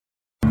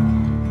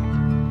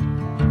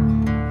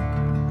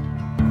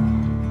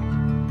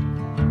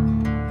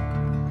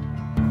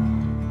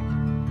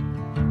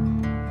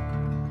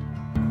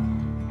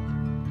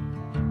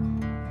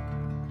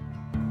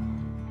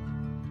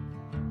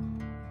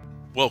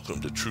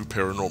Welcome to True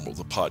Paranormal,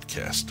 the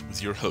podcast,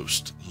 with your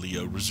host,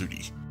 Leo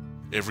Rizzuti.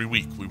 Every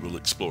week we will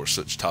explore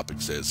such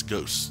topics as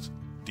ghosts,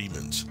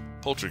 demons,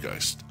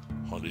 poltergeist,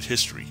 haunted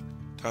history,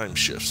 time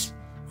shifts,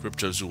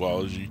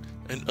 cryptozoology,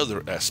 and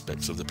other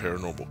aspects of the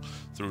paranormal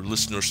through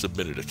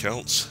listener-submitted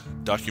accounts,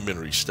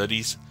 documentary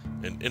studies,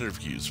 and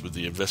interviews with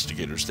the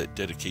investigators that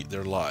dedicate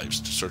their lives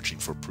to searching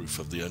for proof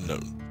of the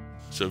unknown.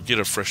 So get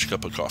a fresh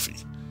cup of coffee,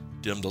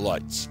 dim the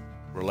lights,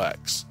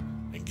 relax,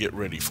 and get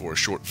ready for a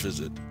short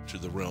visit to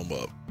the realm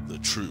of the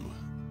true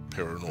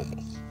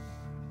paranormal.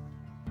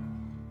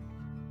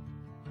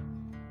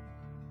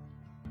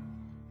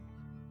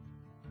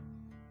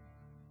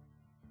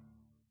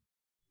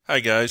 Hi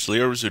guys,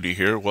 Leo Rizzuti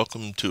here.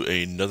 Welcome to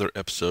another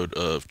episode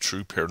of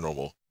True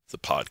Paranormal, the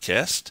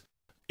podcast.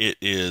 It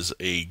is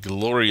a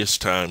glorious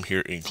time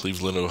here in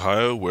Cleveland,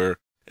 Ohio, where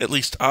at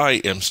least I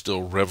am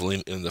still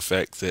reveling in the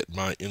fact that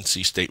my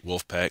NC State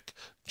Wolfpack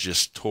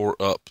just tore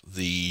up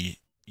the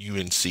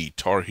UNC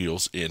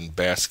Tarheels in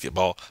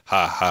basketball.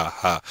 Ha ha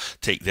ha.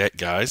 Take that,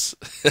 guys.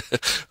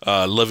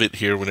 Love it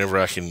here whenever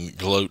I can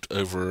gloat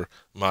over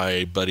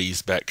my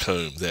buddies back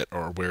home that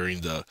are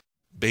wearing the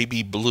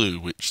baby blue,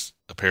 which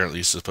apparently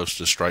is supposed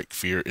to strike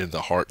fear in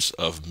the hearts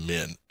of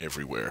men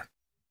everywhere.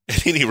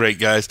 At any rate,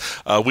 guys,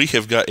 we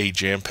have got a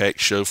jam-packed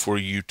show for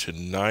you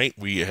tonight.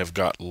 We have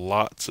got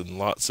lots and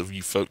lots of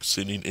you folks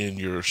sending in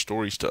your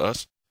stories to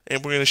us,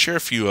 and we're going to share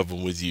a few of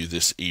them with you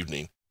this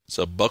evening.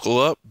 So buckle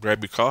up,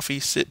 grab your coffee,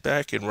 sit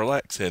back and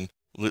relax, and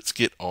let's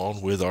get on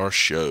with our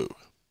show.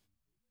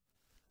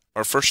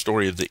 Our first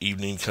story of the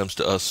evening comes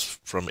to us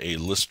from a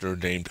listener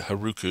named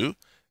Haruku,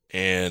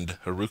 and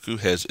Haruku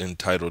has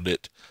entitled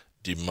it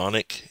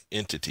Demonic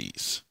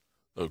Entities.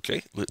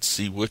 Okay, let's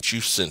see what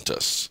you sent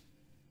us.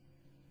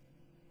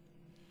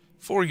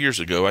 4 years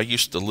ago, I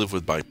used to live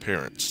with my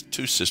parents,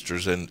 2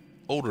 sisters, and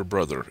older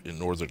brother in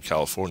Northern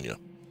California.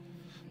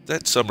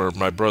 That summer,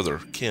 my brother,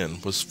 Ken,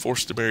 was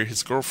forced to marry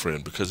his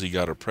girlfriend because he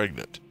got her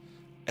pregnant.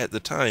 At the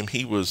time,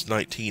 he was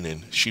 19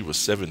 and she was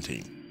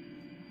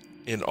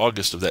 17. In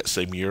August of that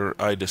same year,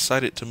 I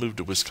decided to move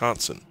to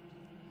Wisconsin.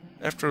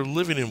 After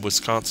living in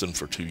Wisconsin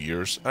for 2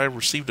 years, I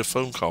received a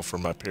phone call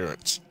from my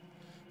parents.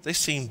 They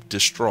seemed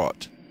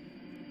distraught.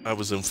 I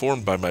was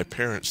informed by my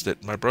parents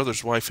that my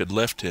brother's wife had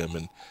left him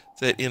and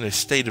that in a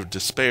state of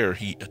despair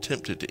he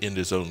attempted to end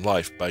his own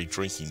life by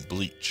drinking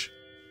bleach.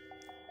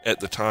 At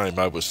the time,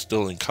 I was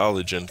still in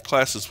college and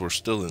classes were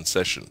still in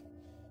session.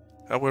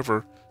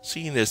 However,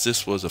 seeing as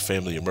this was a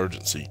family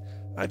emergency,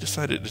 I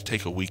decided to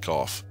take a week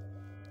off.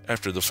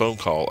 After the phone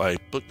call, I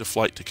booked a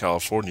flight to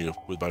California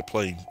with my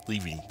plane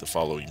leaving the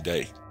following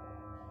day.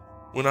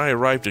 When I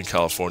arrived in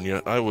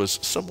California, I was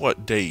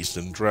somewhat dazed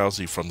and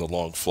drowsy from the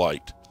long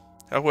flight.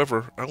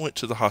 However, I went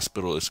to the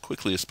hospital as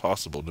quickly as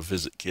possible to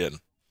visit Ken.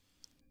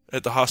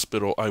 At the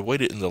hospital, I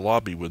waited in the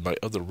lobby with my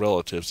other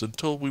relatives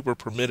until we were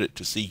permitted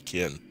to see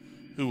Ken,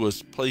 who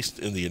was placed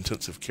in the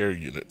intensive care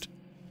unit.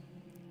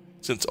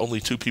 Since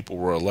only 2 people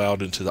were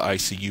allowed into the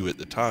ICU at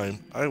the time,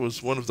 I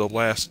was one of the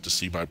last to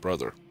see my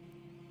brother.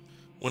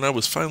 When I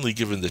was finally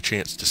given the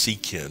chance to see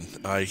Ken,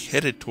 I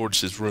headed towards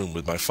his room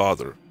with my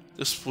father.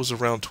 This was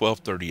around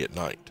 12:30 at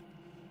night.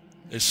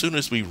 As soon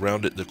as we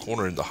rounded the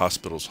corner in the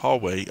hospital's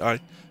hallway,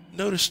 I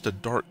noticed a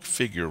dark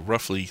figure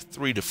roughly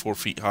 3 to 4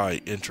 feet high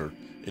enter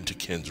into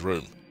Ken's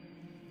room.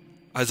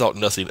 I thought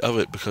nothing of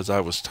it because I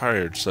was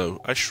tired,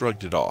 so I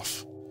shrugged it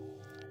off.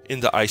 In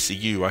the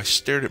ICU, I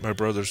stared at my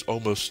brother's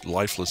almost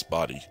lifeless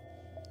body.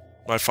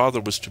 My father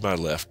was to my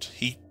left.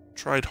 He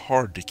tried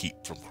hard to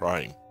keep from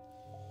crying.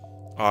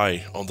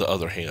 I, on the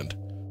other hand,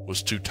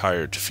 was too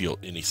tired to feel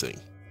anything.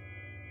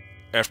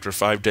 After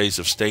 5 days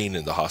of staying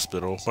in the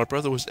hospital, my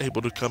brother was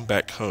able to come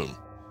back home.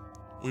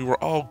 We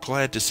were all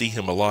glad to see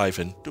him alive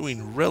and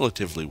doing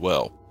relatively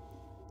well.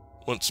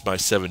 Once my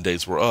 7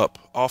 days were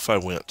up, off I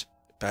went,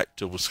 back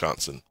to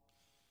Wisconsin.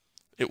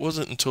 It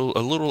wasn't until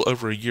a little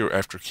over a year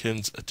after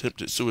Ken's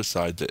attempted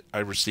suicide that I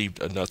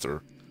received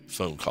another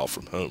phone call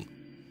from home.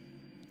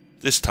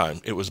 This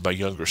time, it was my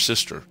younger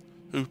sister,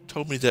 who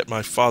told me that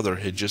my father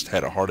had just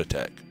had a heart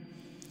attack.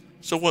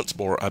 So once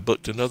more, I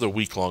booked another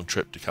week-long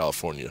trip to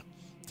California.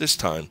 This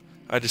time,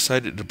 I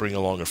decided to bring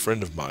along a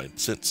friend of mine,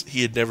 since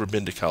he had never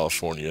been to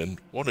California and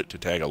wanted to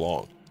tag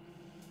along.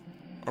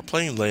 Our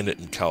plane landed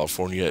in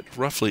California at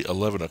roughly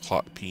 11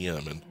 o'clock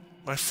p.m., and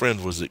my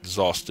friend was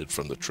exhausted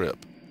from the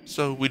trip.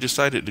 So we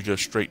decided to go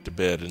straight to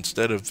bed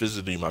instead of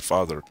visiting my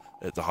father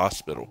at the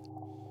hospital.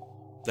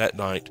 That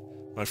night,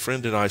 my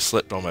friend and I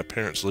slept on my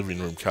parents' living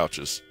room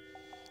couches.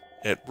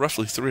 At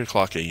roughly 3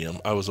 o'clock a.m.,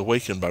 I was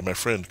awakened by my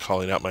friend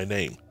calling out my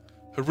name.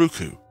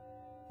 "Haruku,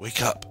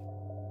 wake up."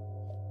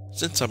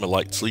 Since I'm a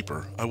light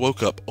sleeper, I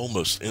woke up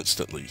almost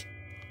instantly.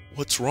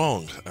 "What's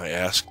wrong?" I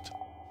asked.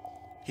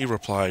 He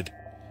replied,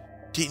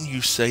 "Didn't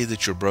you say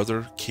that your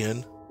brother,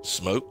 Ken,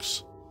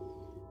 smokes?"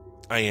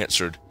 I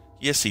answered,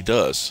 "Yes, he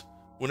does.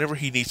 Whenever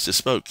he needs to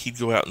smoke, he'd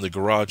go out in the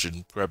garage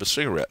and grab a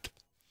cigarette."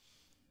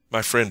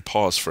 My friend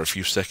paused for a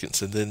few seconds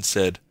and then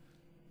said,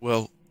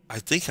 "Well, I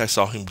think I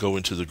saw him go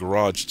into the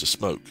garage to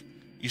smoke.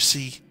 You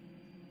see,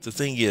 the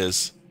thing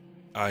is,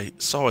 I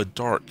saw a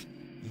dark,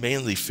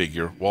 manly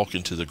figure walk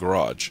into the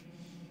garage.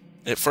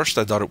 At first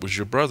I thought it was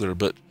your brother,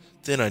 but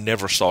then I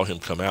never saw him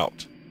come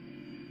out.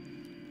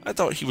 I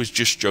thought he was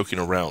just joking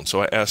around,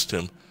 so I asked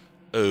him,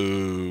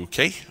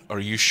 "Okay, are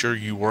you sure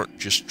you weren't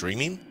just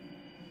dreaming?"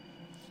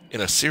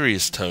 In a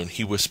serious tone,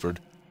 he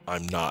whispered,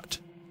 "I'm not.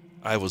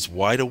 I was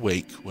wide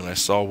awake when I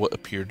saw what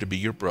appeared to be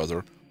your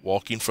brother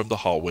walking from the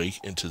hallway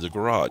into the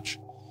garage.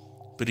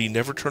 But he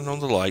never turned on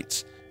the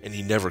lights, and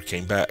he never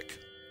came back."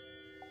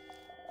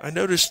 I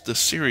noticed the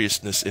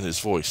seriousness in his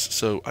voice,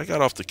 so I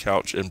got off the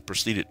couch and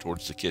proceeded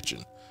towards the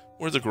kitchen,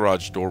 where the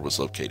garage door was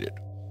located.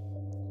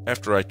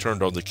 After I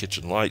turned on the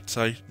kitchen lights,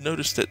 I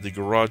noticed that the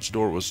garage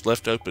door was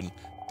left open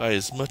by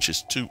as much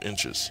as 2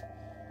 inches.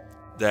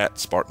 That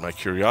sparked my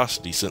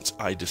curiosity, since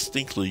I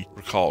distinctly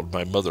recalled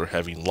my mother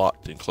having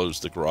locked and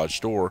closed the garage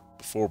door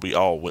before we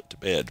all went to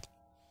bed.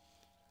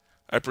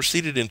 I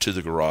proceeded into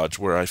the garage,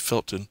 where I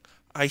felt an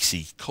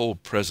icy,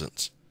 cold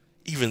presence,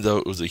 even though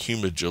it was a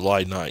humid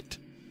July night.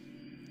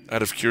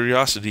 Out of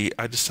curiosity,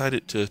 I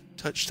decided to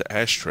touch the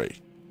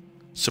ashtray.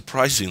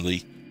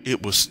 Surprisingly,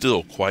 it was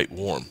still quite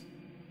warm.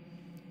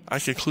 I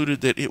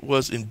concluded that it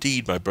was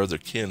indeed my brother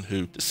Ken,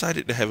 who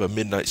decided to have a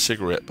midnight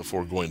cigarette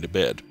before going to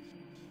bed.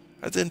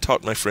 I then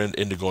talked my friend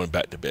into going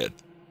back to bed.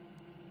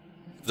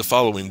 The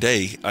following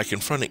day, I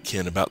confronted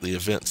Ken about the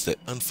events that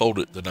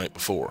unfolded the night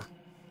before.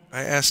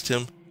 I asked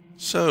him,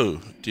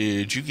 "So,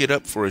 did you get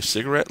up for a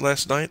cigarette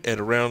last night at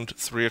around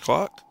 3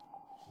 o'clock?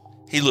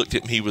 He looked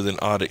at me with an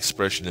odd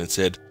expression and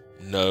said,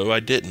 "No, I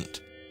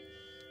didn't."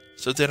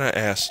 So then I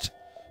asked,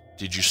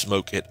 "Did you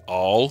smoke at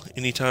all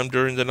any time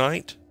during the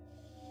night?"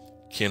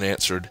 Ken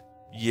answered,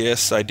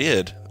 "Yes, I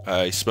did.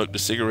 I smoked a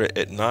cigarette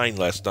at 9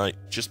 last night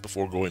just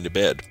before going to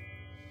bed."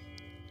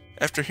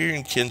 After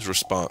hearing Ken's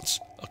response,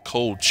 a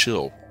cold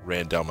chill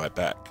ran down my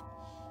back.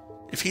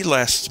 If he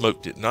last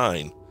smoked at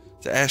 9,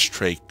 the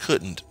ashtray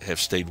couldn't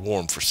have stayed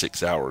warm for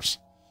 6 hours.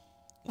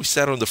 We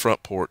sat on the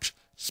front porch,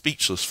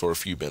 speechless for a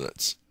few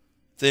minutes.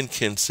 Then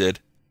Ken said,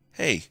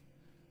 "Hey,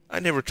 I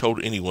never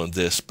told anyone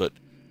this, but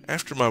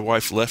after my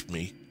wife left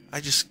me,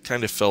 I just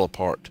kind of fell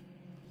apart.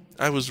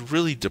 I was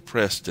really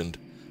depressed and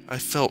I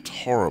felt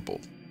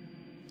horrible.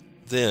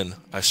 Then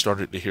I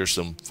started to hear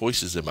some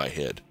voices in my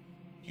head,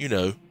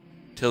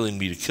 telling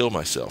me to kill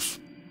myself.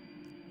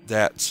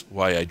 That's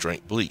why I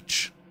drank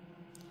bleach.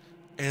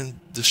 And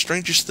the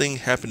strangest thing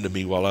happened to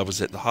me while I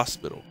was at the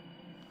hospital.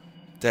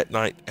 That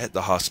night at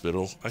the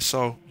hospital, I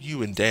saw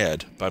you and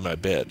Dad by my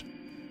bed.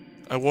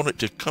 I wanted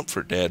to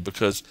comfort Dad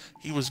because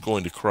he was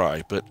going to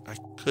cry, but I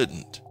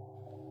couldn't.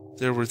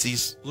 There were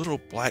these little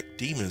black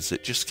demons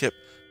that just kept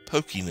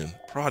poking and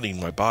prodding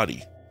my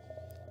body.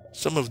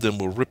 Some of them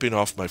were ripping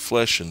off my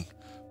flesh, and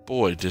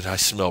boy, did I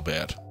smell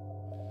bad.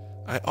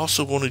 I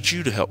also wanted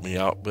you to help me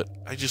out, but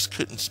I just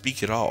couldn't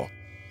speak at all.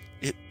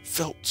 It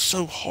felt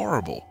so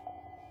horrible.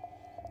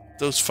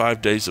 Those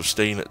 5 days of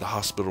staying at the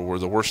hospital were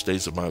the worst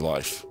days of my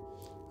life.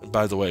 And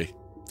by the way,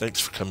 thanks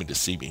for coming to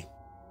see me."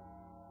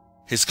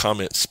 His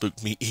comments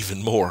spooked me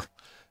even more.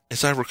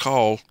 As I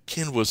recall,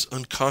 Ken was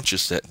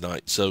unconscious that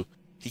night, so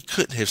he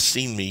couldn't have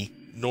seen me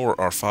nor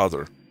our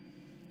father.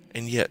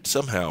 And yet,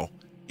 somehow,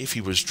 if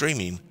he was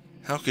dreaming,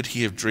 how could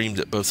he have dreamed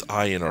that both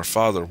I and our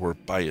father were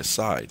by his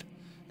side,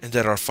 and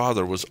that our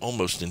father was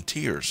almost in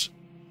tears?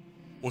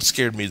 What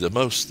scared me the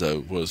most, though,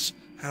 was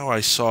how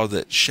I saw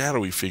that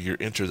shadowy figure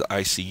enter the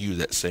ICU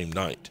that same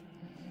night.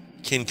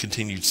 Ken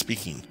continued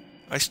speaking.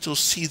 "I still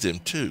see them,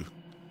 too.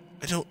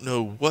 I don't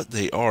know what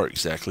they are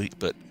exactly,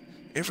 but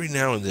every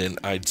now and then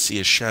I'd see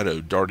a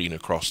shadow darting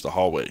across the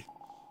hallway.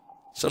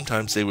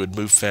 Sometimes they would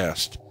move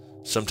fast,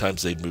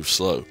 sometimes they'd move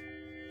slow.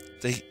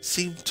 They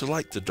seemed to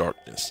like the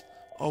darkness,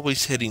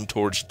 always heading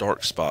towards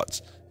dark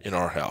spots in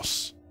our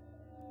house."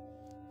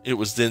 It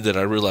was then that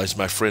I realized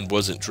my friend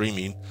wasn't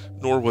dreaming,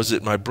 nor was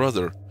it my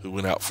brother who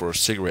went out for a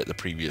cigarette the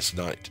previous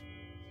night.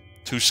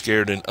 Too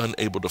scared and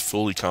unable to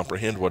fully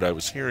comprehend what I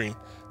was hearing,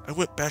 I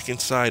went back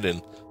inside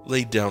and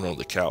laid down on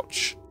the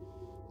couch.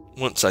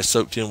 Once I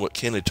soaked in what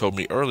Ken had told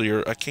me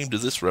earlier, I came to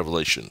this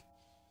revelation.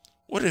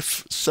 What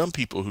if some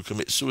people who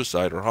commit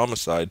suicide or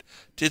homicide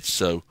did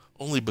so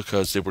only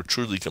because they were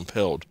truly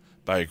compelled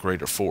by a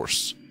greater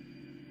force?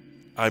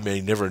 I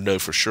may never know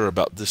for sure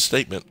about this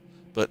statement,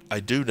 but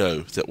I do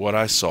know that what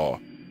I saw,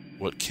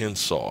 what Ken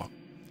saw,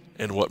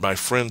 and what my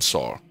friend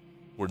saw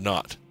were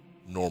not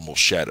normal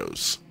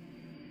shadows.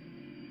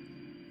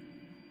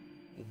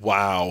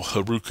 Wow,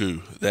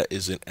 Haruku, that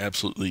is an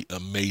absolutely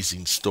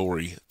amazing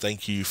story.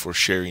 Thank you for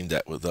sharing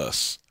that with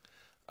us.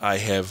 I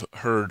have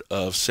heard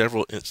of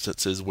several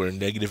instances where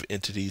negative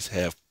entities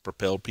have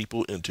propelled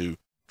people into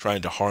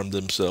trying to harm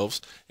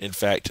themselves. In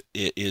fact,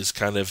 it is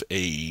kind of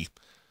a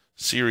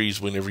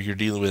series whenever you're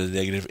dealing with a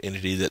negative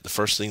entity that the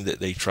first thing that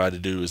they try to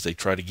do is they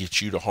try to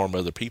get you to harm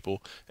other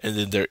people, and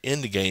then their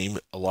end game,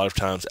 a lot of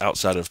times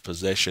outside of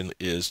possession,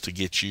 is to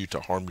get you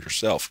to harm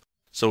yourself.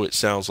 So it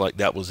sounds like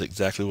that was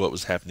exactly what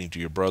was happening to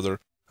your brother.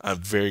 I'm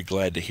very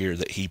glad to hear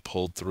that he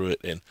pulled through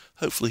it, and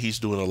hopefully he's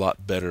doing a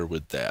lot better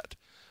with that.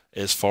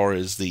 As far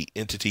as the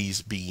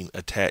entities being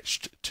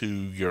attached to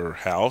your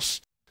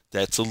house,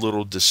 That's a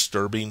little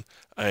disturbing,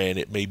 and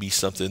it may be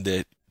something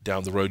that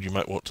down the road you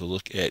might want to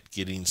look at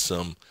getting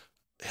some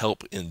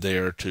help in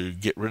there to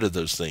get rid of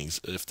those things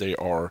if they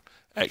are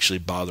actually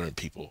bothering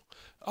people.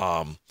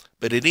 But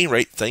at any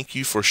rate, thank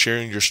you for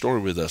sharing your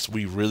story with us.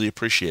 We really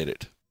appreciate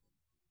it.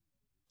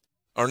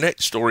 Our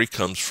next story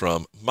comes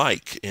from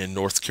Mike in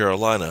North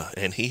Carolina,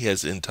 and he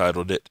has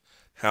entitled it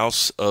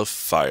House of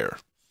Fire.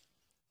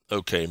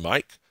 Okay,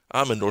 Mike,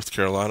 I'm a North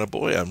Carolina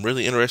boy. I'm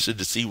really interested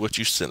to see what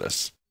you sent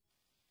us.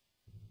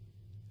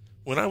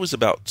 When I was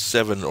about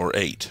 7 or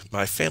 8,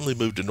 my family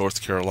moved to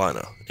North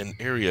Carolina, an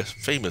area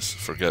famous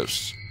for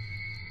ghosts.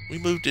 We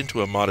moved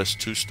into a modest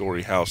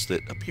 2-story house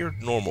that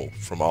appeared normal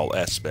from all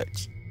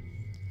aspects.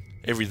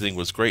 Everything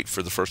was great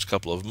for the first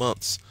couple of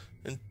months,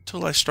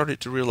 until I started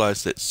to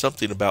realize that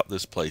something about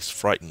this place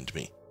frightened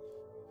me.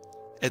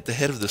 At the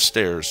head of the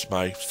stairs,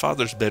 my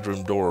father's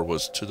bedroom door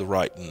was to the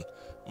right and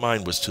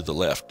mine was to the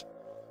left.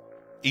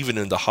 Even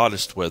in the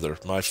hottest weather,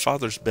 my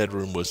father's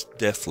bedroom was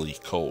deathly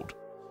cold.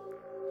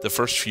 The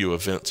first few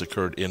events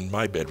occurred in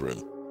my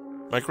bedroom.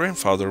 My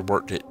grandfather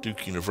worked at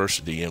Duke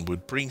University and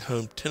would bring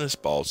home tennis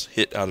balls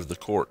hit out of the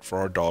court for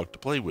our dog to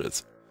play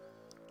with.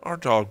 Our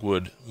dog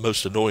would,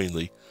 most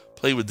annoyingly,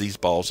 play with these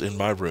balls in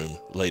my room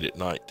late at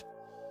night.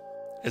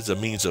 As a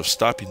means of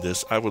stopping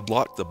this, I would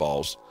lock the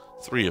balls,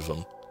 3 of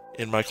them,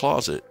 in my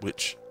closet,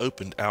 which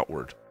opened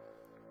outward.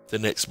 The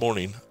next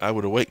morning, I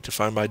would awake to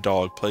find my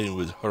dog playing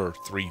with her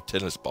 3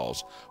 tennis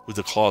balls, with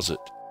the closet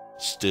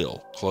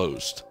still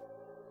closed.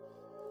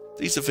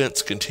 These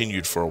events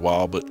continued for a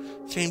while, but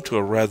came to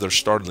a rather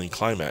startling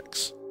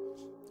climax.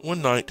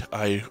 One night,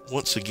 I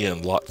once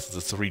again locked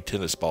the 3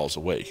 tennis balls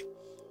away.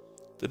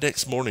 The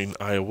next morning,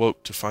 I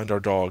awoke to find our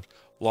dog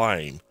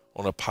lying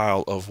on a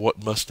pile of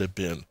what must have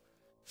been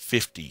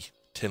 50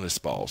 tennis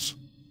balls.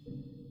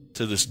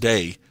 To this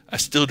day, I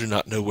still do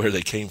not know where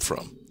they came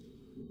from.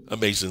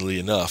 Amazingly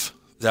enough,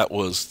 that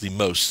was the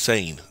most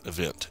sane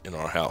event in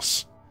our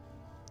house.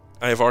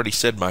 I have already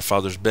said my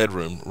father's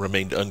bedroom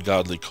remained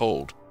ungodly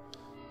cold.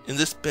 In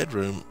this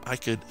bedroom, I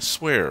could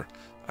swear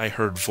I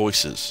heard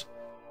voices,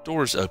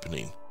 doors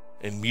opening,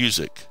 and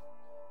music,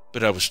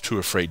 but I was too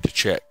afraid to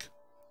check.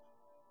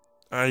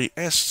 I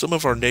asked some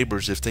of our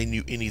neighbors if they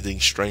knew anything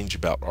strange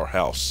about our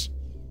house.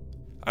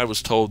 I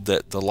was told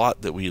that the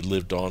lot that we had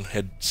lived on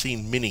had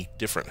seen many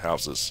different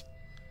houses.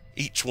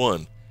 Each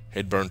one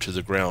had burned to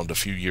the ground a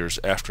few years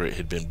after it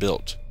had been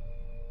built.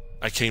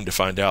 I came to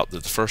find out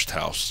that the first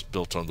house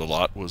built on the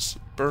lot was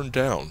burned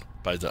down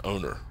by the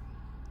owner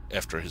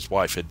after his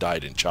wife had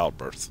died in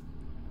childbirth.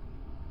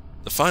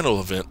 The final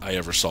event I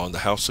ever saw in the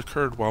house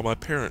occurred while my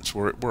parents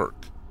were at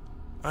work.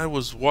 I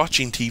was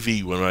watching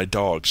TV when my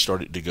dog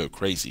started to go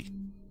crazy.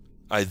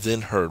 I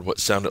then heard what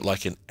sounded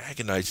like an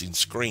agonizing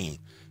scream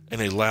and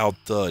a loud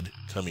thud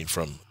coming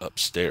from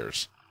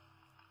upstairs.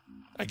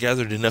 I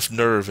gathered enough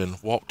nerve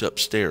and walked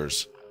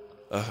upstairs.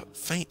 A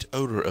faint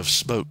odor of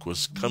smoke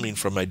was coming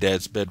from my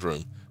dad's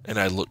bedroom, and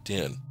I looked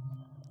in.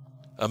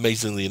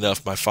 Amazingly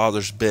enough, my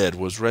father's bed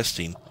was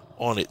resting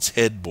on its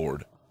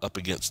headboard up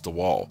against the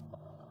wall.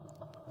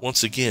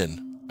 Once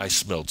again, I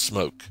smelled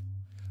smoke.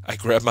 I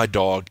grabbed my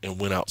dog and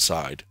went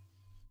outside.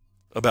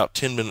 About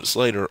 10 minutes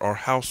later, our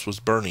house was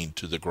burning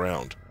to the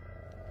ground.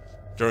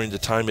 During the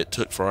time it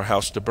took for our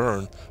house to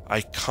burn,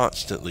 I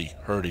constantly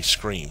heard a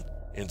scream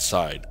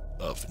inside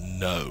of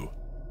no.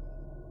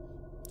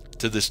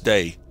 To this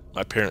day,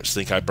 my parents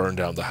think I burned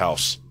down the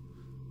house,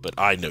 but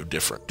I know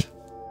different.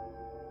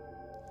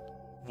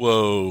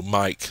 Whoa,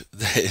 Mike,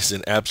 that is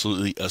an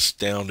absolutely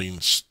astounding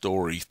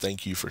story.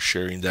 Thank you for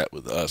sharing that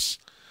with us.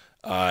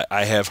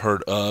 I have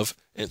heard of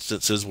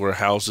instances where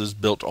houses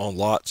built on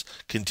lots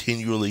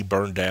continually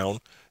burn down,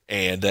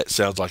 and that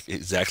sounds like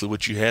exactly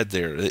what you had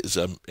there. It is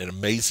an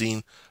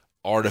amazing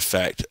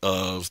artifact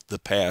of the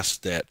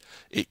past that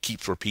it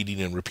keeps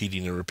repeating and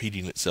repeating and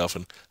repeating itself.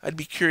 And I'd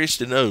be curious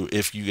to know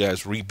if you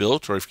guys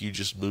rebuilt or if you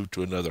just moved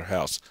to another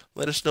house.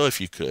 Let us know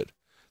if you could.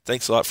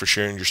 Thanks a lot for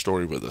sharing your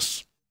story with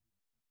us.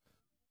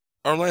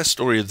 Our last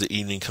story of the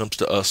evening comes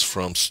to us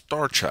from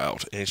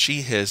Starchild, and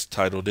she has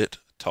titled it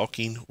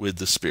Talking with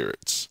the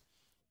Spirits.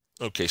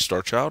 Okay,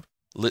 Starchild,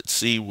 let's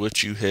see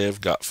what you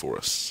have got for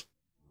us.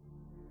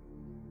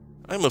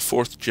 I'm a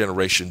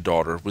 4th-generation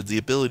daughter with the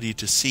ability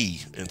to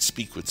see and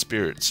speak with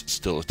spirits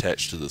still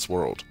attached to this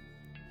world.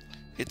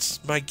 It's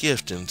my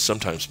gift and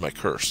sometimes my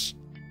curse.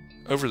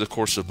 Over the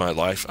course of my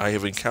life, I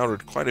have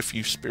encountered quite a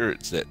few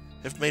spirits that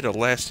have made a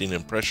lasting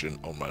impression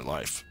on my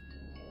life.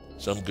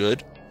 Some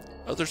good,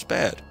 others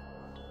bad.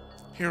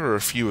 Here are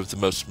a few of the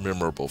most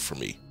memorable for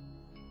me.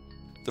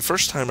 The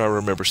first time I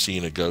remember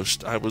seeing a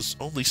ghost, I was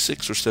only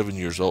 6 or 7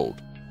 years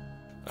old.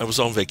 I was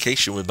on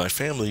vacation with my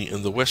family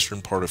in the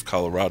western part of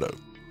Colorado.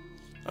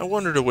 I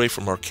wandered away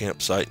from our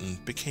campsite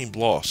and became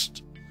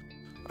lost.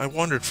 I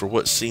wandered for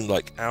what seemed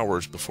like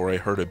hours before I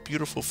heard a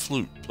beautiful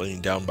flute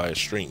playing down by a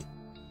stream.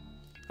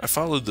 I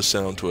followed the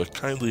sound to a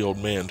kindly old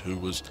man who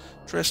was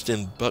dressed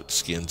in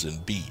buckskins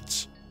and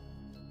beads.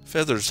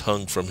 Feathers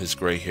hung from his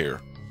gray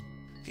hair.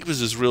 He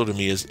was as real to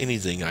me as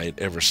anything I had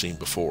ever seen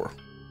before.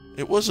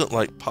 It wasn't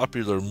like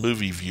popular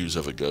movie views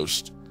of a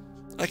ghost.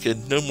 I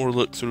could no more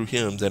look through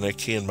him than I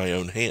can my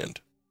own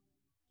hand.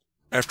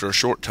 After a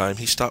short time,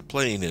 he stopped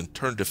playing and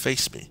turned to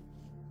face me.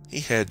 He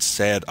had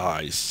sad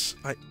eyes.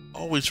 I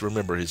always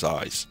remember his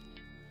eyes.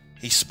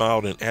 He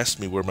smiled and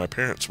asked me where my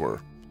parents were.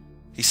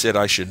 He said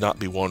I should not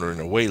be wandering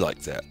away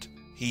like that.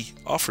 He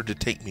offered to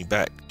take me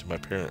back to my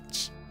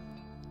parents.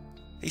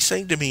 He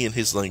sang to me in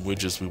his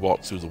language as we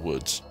walked through the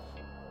woods.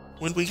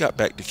 When we got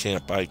back to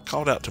camp, I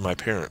called out to my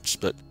parents,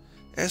 but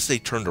as they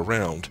turned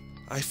around,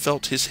 I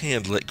felt his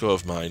hand let go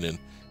of mine, and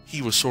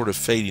he was sort of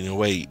fading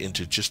away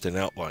into just an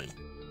outline.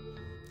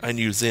 I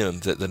knew then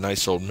that the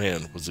nice old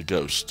man was a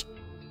ghost.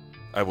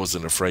 I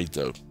wasn't afraid,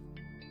 though.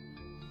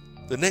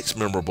 The next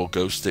memorable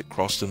ghost that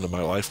crossed into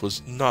my life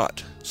was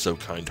not so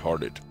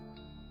kind-hearted.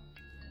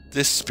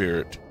 This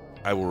spirit,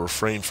 I will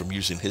refrain from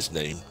using his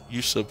name.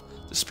 Use of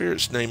the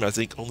spirit's name, I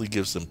think, only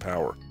gives them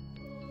power.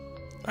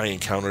 I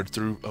encountered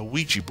through a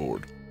Ouija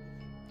board.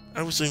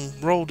 I was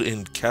enrolled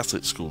in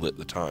Catholic school at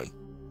the time.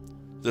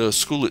 The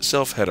school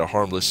itself had a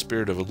harmless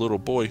spirit of a little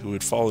boy who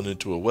had fallen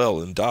into a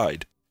well and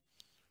died.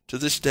 To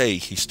this day,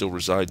 he still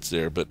resides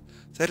there, but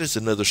that is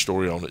another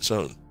story on its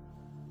own.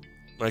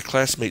 My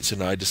classmates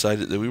and I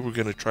decided that we were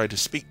going to try to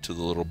speak to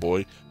the little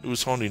boy who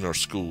was haunting our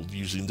school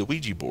using the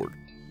Ouija board.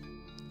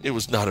 It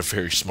was not a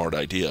very smart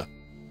idea.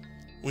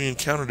 We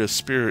encountered a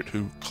spirit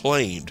who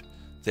claimed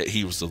that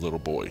he was the little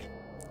boy.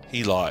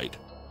 He lied.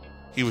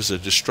 He was a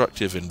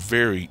destructive and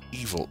very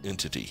evil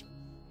entity.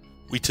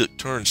 We took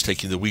turns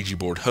taking the Ouija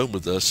board home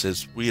with us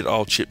as we had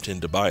all chipped in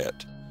to buy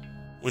it.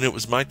 When it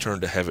was my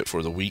turn to have it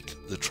for the week,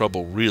 the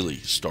trouble really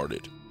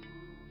started.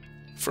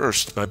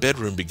 First, my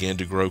bedroom began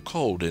to grow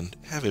cold and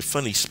have a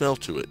funny smell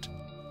to it.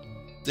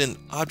 Then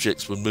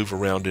objects would move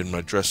around in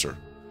my dresser.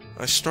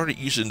 I started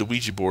using the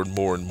Ouija board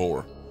more and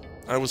more.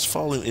 I was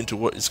falling into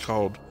what is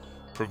called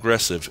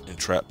progressive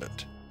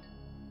entrapment.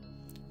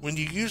 When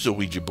you use a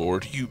Ouija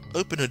board, you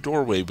open a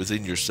doorway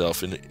within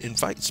yourself and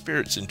invite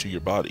spirits into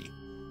your body.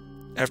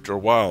 After a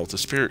while, the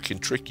spirit can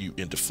trick you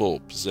into full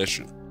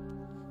possession.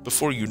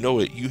 Before you know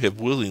it, you have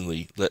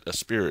willingly let a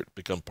spirit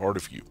become part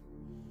of you.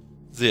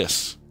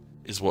 This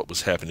is what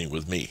was happening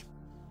with me.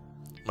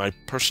 My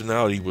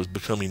personality was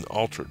becoming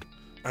altered.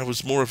 I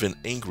was more of an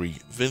angry,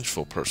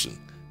 vengeful person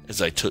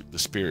as I took the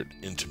spirit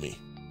into me.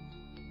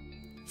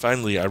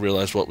 Finally, I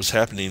realized what was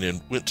happening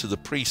and went to the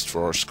priest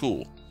for our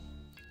school.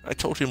 I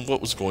told him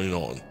what was going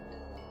on.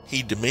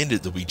 He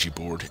demanded the Ouija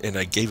board, and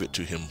I gave it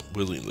to him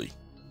willingly.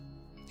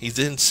 He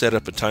then set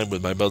up a time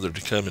with my mother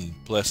to come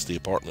and bless the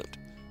apartment.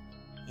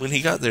 When he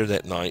got there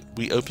that night,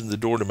 we opened the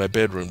door to my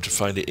bedroom to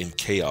find it in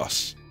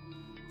chaos.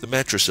 The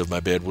mattress of my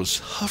bed was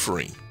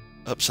hovering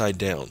upside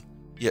down,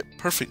 yet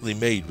perfectly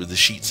made with the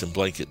sheets and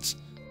blankets.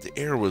 The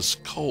air was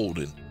cold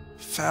and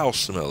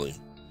foul-smelling,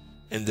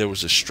 and there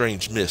was a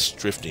strange mist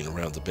drifting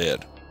around the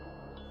bed.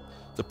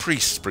 The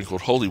priest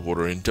sprinkled holy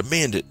water and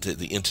demanded that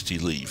the entity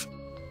leave.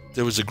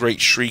 There was a great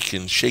shriek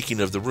and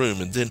shaking of the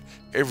room, and then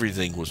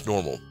everything was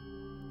normal.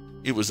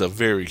 It was a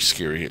very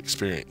scary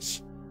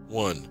experience,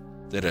 one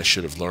that I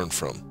should have learned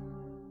from.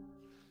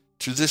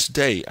 To this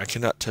day, I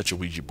cannot touch a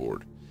Ouija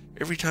board.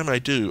 Every time I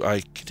do,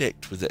 I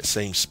connect with that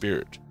same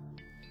spirit.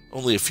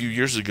 Only a few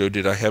years ago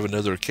did I have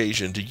another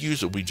occasion to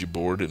use a Ouija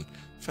board and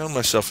found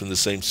myself in the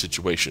same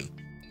situation,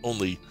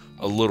 only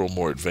a little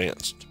more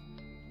advanced.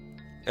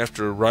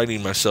 After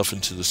writing myself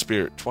into the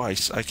spirit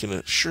twice, I can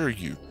assure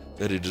you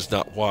that it is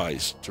not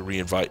wise to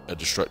reinvite a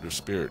destructive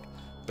spirit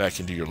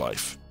back into your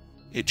life.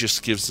 It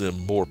just gives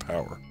them more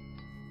power.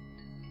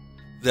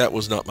 That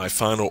was not my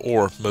final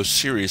or most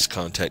serious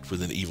contact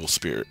with an evil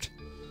spirit.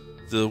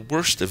 The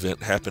worst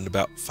event happened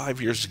about 5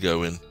 years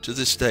ago, and to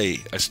this day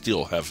I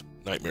still have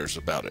nightmares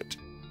about it.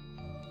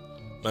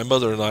 My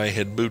mother and I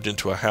had moved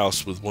into a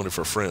house with one of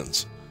her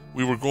friends.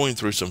 We were going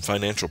through some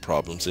financial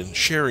problems, and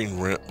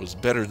sharing rent was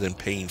better than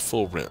paying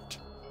full rent.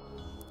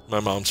 My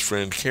mom's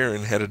friend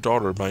Karen had a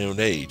daughter my own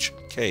age,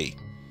 Kay,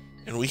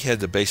 and we had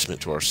the basement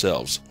to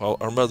ourselves, while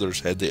our mothers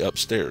had the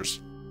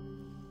upstairs.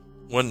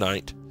 One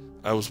night,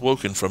 I was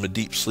woken from a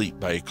deep sleep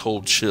by a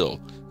cold chill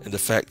and the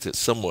fact that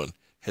someone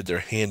had their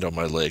hand on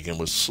my leg and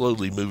was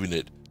slowly moving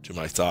it to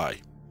my thigh.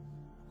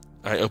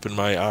 I opened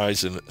my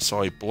eyes and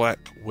saw a black,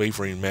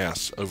 wavering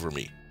mass over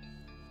me.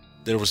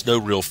 There was no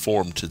real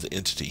form to the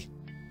entity.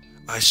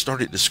 I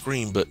started to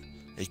scream, but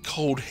a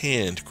cold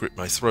hand gripped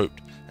my throat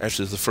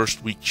after the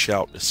first weak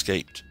shout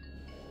escaped.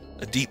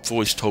 A deep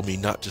voice told me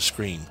not to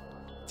scream,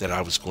 that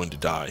I was going to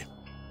die.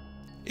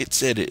 It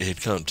said it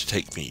had come to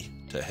take me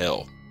to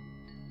hell.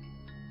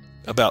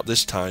 About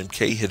this time,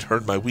 Kay had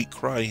heard my weak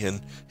cry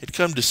and had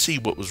come to see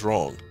what was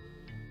wrong.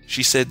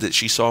 She said that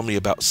she saw me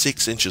about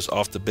 6 inches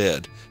off the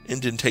bed,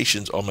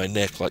 indentations on my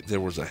neck like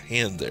there was a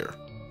hand there.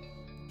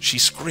 She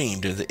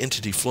screamed, and the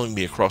entity flung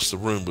me across the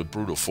room with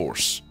brutal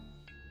force.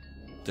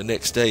 The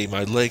next day,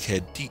 my leg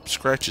had deep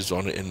scratches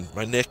on it and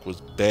my neck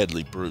was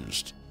badly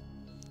bruised.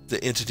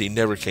 The entity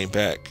never came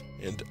back,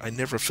 and I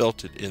never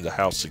felt it in the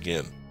house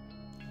again.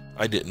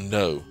 I didn't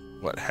know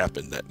what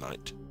happened that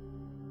night.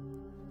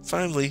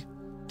 Finally,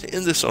 to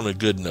end this on a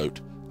good note,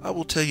 I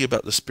will tell you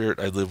about the spirit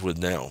I live with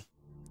now.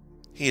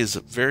 He is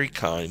a very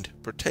kind,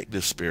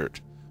 protective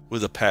spirit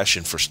with a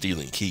passion for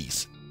stealing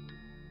keys.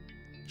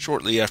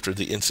 Shortly after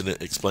the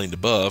incident explained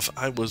above,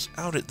 I was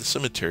out at the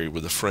cemetery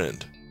with a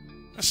friend.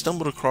 I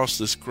stumbled across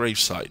this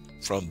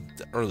gravesite from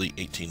the early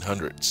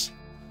 1800s.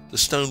 The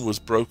stone was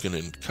broken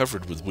and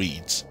covered with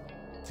weeds.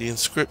 The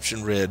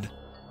inscription read,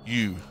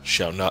 "You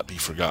shall not be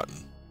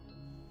forgotten."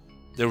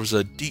 There was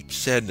a deep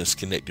sadness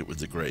connected with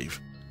the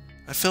grave.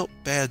 I felt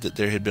bad that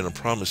there had been a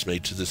promise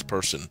made to this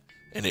person,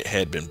 and it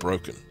had been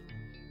broken.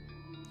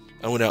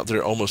 I went out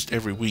there almost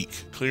every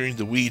week, clearing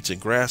the weeds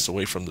and grass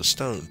away from the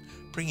stone,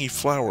 bringing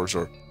flowers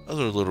or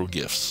other little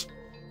gifts.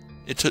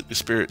 It took the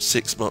spirit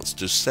 6 months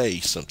to say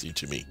something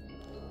to me.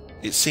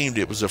 It seemed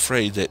it was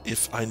afraid that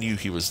if I knew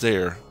he was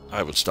there,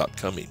 I would stop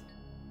coming.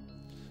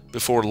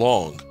 Before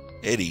long,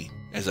 Eddie,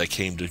 as I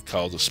came to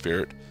call the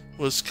spirit,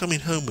 was coming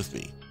home with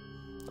me.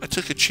 I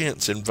took a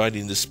chance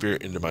inviting the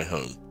spirit into my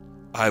home.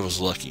 I was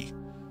lucky.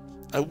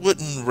 I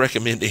wouldn't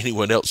recommend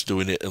anyone else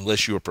doing it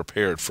unless you are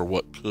prepared for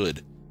what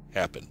could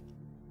happen.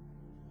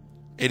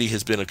 Eddie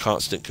has been a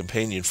constant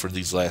companion for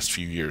these last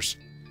few years.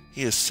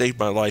 He has saved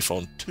my life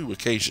on 2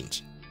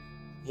 occasions.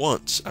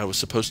 Once, I was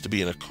supposed to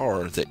be in a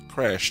car that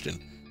crashed and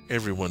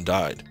everyone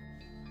died.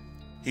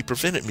 He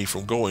prevented me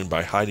from going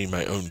by hiding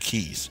my own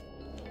keys.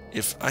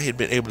 If I had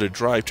been able to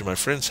drive to my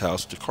friend's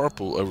house to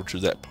carpool over to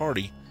that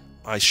party,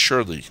 I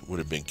surely would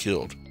have been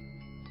killed.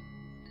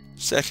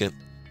 Second,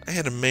 I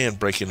had a man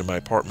break into my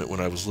apartment when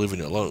I was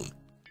living alone.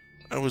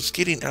 I was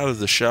getting out of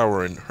the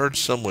shower and heard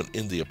someone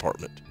in the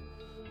apartment.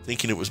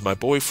 Thinking it was my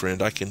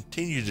boyfriend, I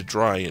continued to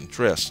dry and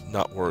dress,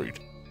 not worried.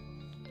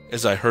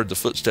 As I heard the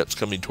footsteps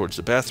coming towards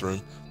the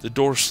bathroom, the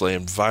door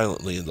slammed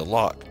violently and the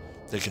lock,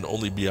 that can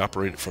only be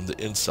operated from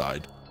the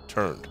inside,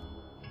 turned.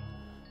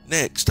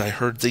 Next, I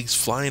heard things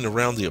flying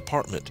around the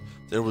apartment.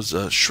 There was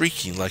a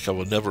shrieking like I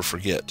will never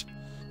forget.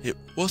 It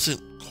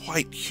wasn't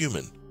quite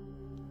human.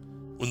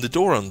 When the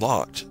door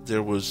unlocked,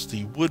 there was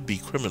the would-be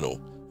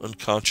criminal,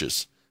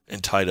 unconscious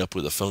and tied up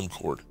with a phone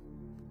cord.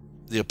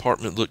 The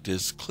apartment looked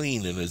as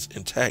clean and as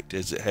intact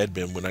as it had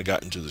been when I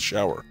got into the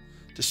shower,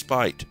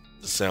 despite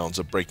the sounds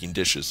of breaking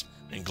dishes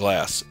and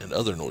glass and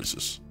other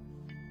noises.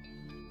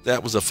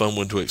 That was a fun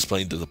one to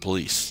explain to the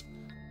police.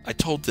 I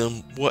told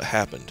them what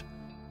happened.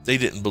 They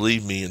didn't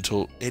believe me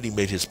until Eddie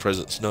made his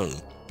presence known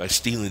by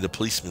stealing the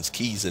policeman's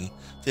keys and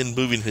then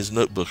moving his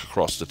notebook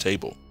across the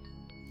table.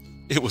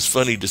 It was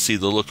funny to see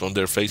the look on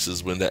their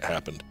faces when that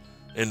happened,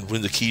 and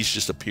when the keys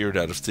just appeared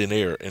out of thin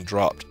air and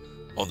dropped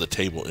on the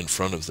table in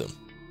front of them.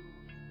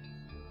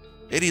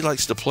 Eddie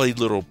likes to play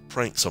little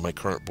pranks on my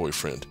current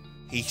boyfriend.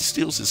 He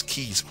steals his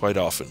keys quite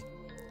often,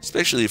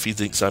 especially if he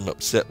thinks I'm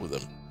upset with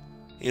him.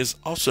 He is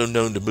also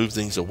known to move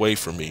things away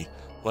from me,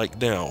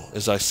 like now,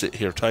 as I sit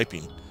here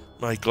typing.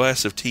 My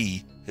glass of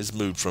tea has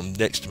moved from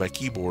next to my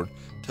keyboard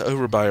to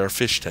over by our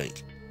fish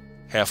tank,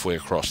 halfway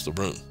across the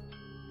room.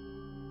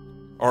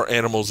 Our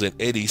animals and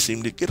Eddie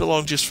seem to get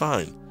along just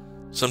fine.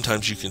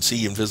 Sometimes you can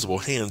see invisible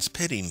hands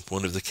petting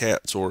one of the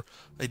cats or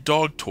a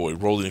dog toy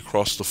rolling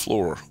across the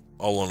floor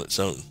all on its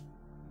own.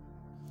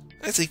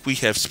 I think we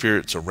have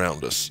spirits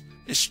around us.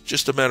 It's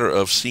just a matter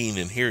of seeing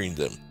and hearing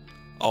them.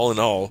 All in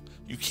all,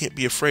 you can't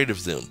be afraid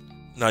of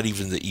them, not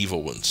even the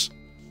evil ones.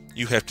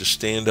 You have to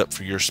stand up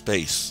for your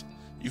space.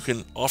 You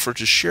can offer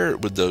to share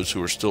it with those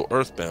who are still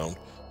earthbound,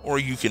 or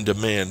you can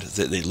demand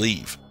that they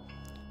leave.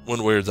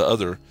 One way or the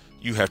other,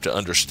 you have to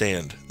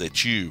understand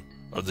that you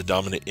are the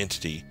dominant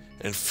entity,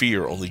 and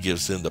fear only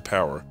gives them the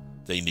power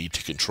they need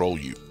to control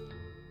you.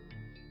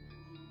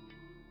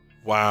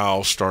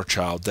 Wow, Star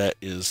Child, that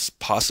is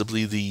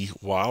possibly the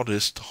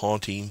wildest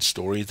haunting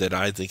story that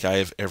I think I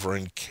have ever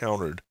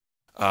encountered.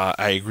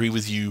 I agree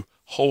with you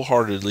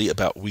wholeheartedly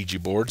about Ouija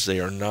boards. They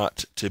are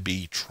not to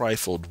be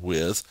trifled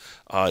with.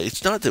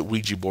 It's not that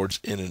Ouija boards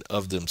in and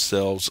of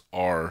themselves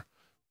are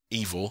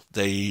evil.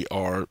 They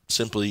are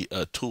simply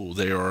a tool.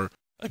 They are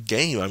a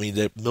game. I mean,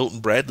 the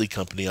Milton Bradley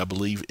Company, I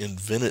believe,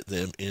 invented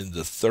them in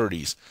the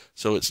 30s.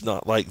 So it's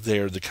not like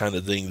they're the kind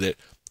of thing that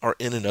are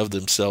in and of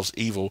themselves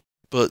evil.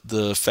 But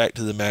the fact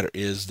of the matter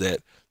is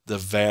that the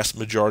vast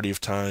majority of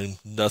time,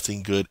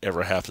 nothing good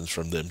ever happens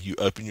from them. You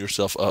open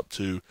yourself up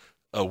to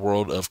a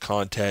world of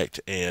contact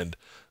and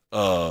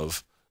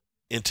of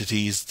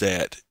entities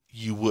that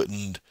you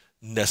wouldn't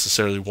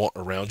necessarily want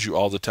around you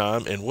all the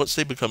time. And once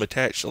they become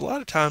attached, a lot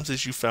of times,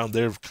 as you found,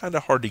 they're kind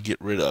of hard to get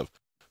rid of.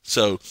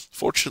 So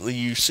fortunately,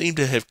 you seem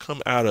to have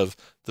come out of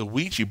the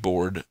Ouija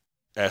board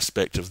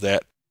aspect of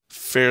that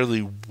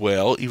fairly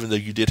well, even though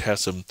you did have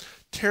some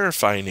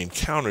terrifying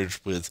encounters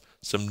with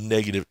some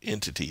negative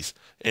entities.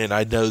 And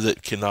I know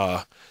that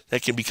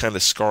can be kind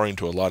of scarring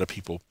to a lot of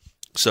people.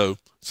 So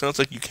sounds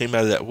like you came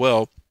out of that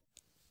well.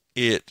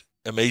 It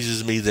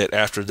amazes me that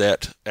after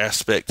that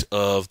aspect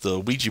of the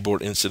Ouija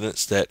board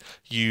incidents that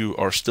you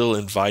are still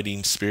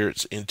inviting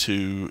spirits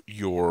into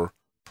your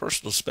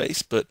personal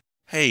space. But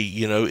hey,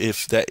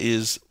 if that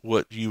is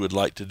what you would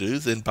like to do,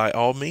 then by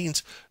all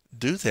means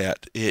do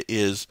that. It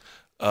is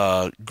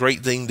a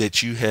great thing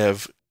that you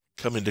have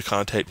come into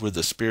contact with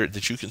a spirit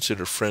that you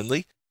consider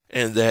friendly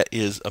and that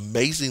is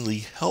amazingly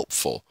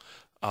helpful.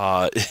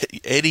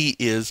 Eddie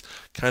is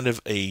kind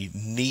of a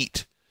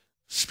neat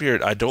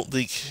spirit. I don't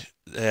think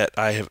that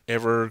I have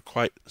ever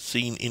quite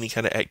seen any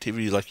kind of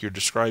activity like you're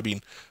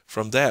describing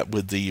from that,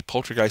 with the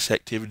poltergeist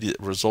activity that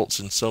results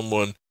in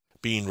someone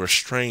being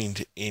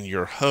restrained in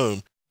your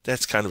home.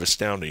 That's kind of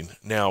astounding.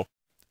 Now,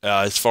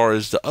 as far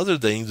as the other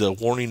thing, the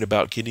warning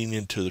about getting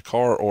into the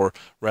car, or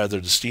rather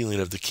the stealing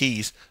of the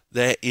keys,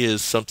 that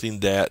is something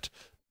that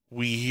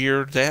we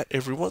hear that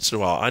every once in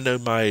a while. I know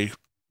my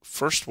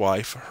first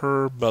wife,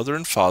 her mother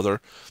and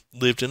father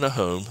lived in a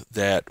home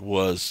that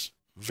was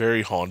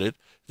very haunted.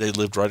 They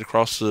lived right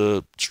across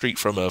the street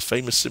from a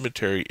famous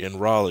cemetery in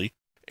Raleigh,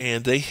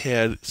 and they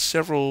had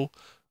several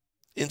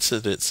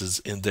incidences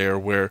in there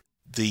where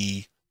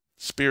the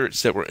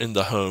spirits that were in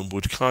the home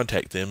would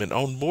contact them, and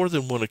on more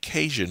than one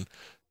occasion,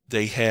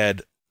 they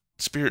had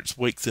spirits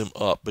wake them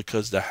up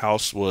because the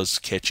house was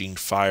catching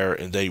fire,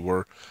 and they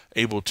were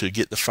able to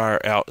get the fire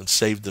out and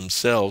save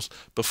themselves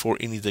before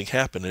anything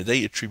happened. And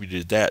they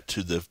attributed that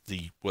to the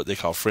what they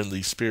call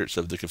friendly spirits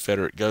of the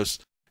Confederate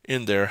ghosts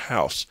in their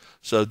house.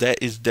 So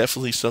that is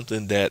definitely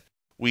something that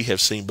we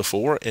have seen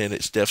before, and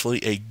it's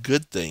definitely a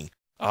good thing.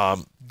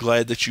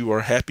 Glad that you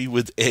are happy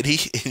with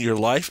Eddie in your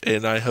life,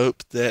 and I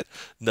hope that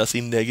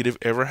nothing negative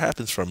ever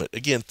happens from it.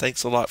 Again,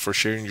 thanks a lot for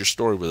sharing your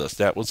story with us.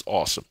 That was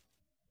awesome.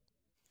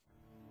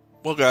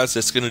 Well, guys,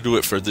 that's going to do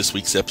it for this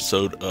week's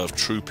episode of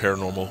True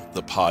Paranormal,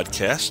 the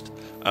podcast.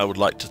 I would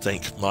like to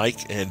thank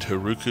Mike and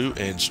Haruku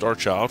and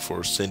Starchild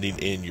for sending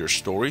in your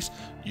stories.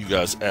 You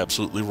guys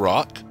absolutely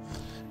rock.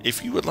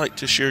 If you would like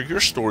to share your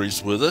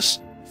stories with us,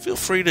 feel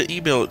free to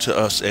email it to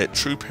us at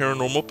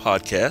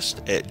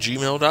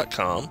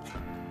trueparanormalpodcast@gmail.com.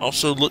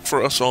 Also, look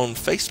for us on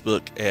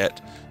Facebook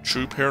at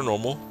True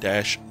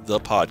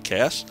Paranormal-the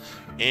podcast,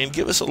 and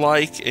give us a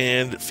like,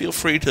 and feel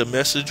free to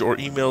message or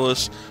email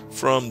us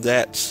from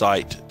that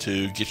site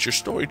to get your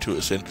story to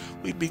us, and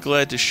we'd be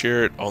glad to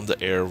share it on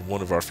the air of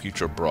one of our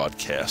future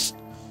broadcasts.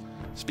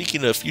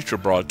 Speaking of future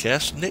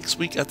broadcasts, next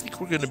week I think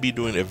we're going to be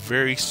doing a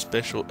very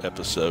special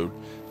episode.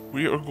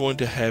 We are going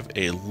to have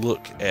a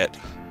look at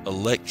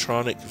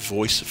electronic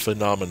voice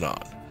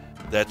phenomenon.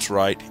 That's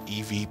right,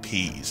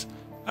 EVPs.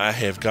 I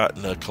have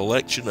gotten a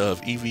collection of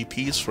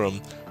EVPs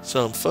from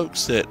some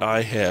folks that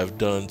I have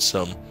done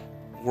some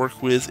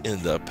work with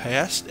in the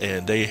past,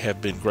 and they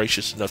have been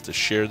gracious enough to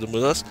share them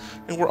with us.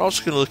 And we're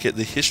also going to look at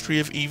the history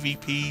of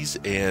EVPs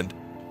and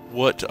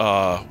what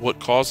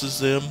causes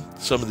them,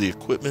 some of the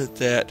equipment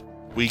that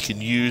we can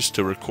use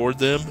to record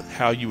them,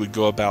 how you would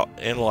go about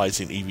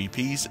analyzing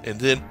EVPs, and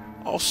then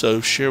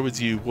also share with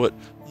you what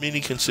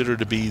many consider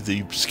to be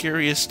the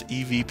scariest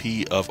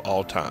EVP of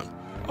all time.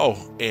 Oh,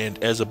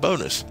 and as a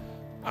bonus,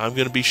 I'm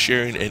going to be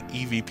sharing an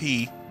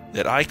EVP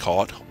that I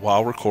caught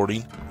while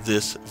recording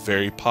this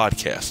very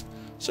podcast.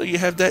 So you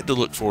have that to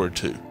look forward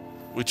to,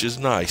 which is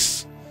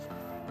nice.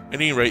 At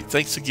any rate,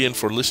 thanks again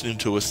for listening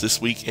to us this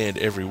week and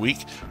every week.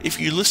 If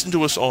you listen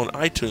to us on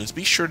iTunes,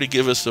 be sure to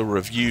give us a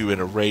review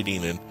and a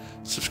rating, and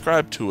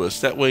subscribe to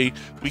us. That way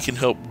we can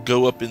help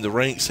go up in the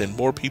ranks, and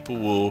more people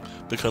will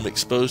become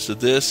exposed to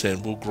this,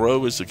 and we'll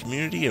grow as a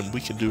community, and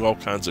we can do all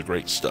kinds of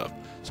great stuff.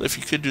 So if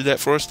you could do that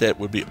for us, that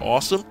would be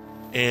awesome.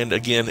 And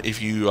again,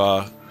 if you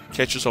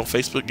catch us on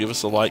Facebook, give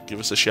us a like, give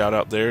us a shout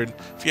out there. And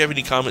if you have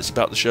any comments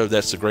about the show,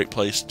 that's a great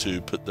place to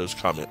put those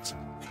comments.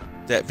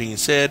 That being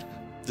said,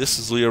 this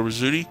is Leo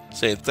Rizzuti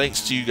saying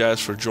thanks to you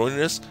guys for joining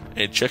us,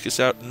 and check us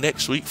out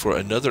next week for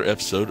another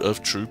episode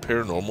of True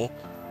Paranormal,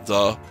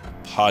 the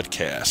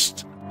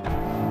podcast.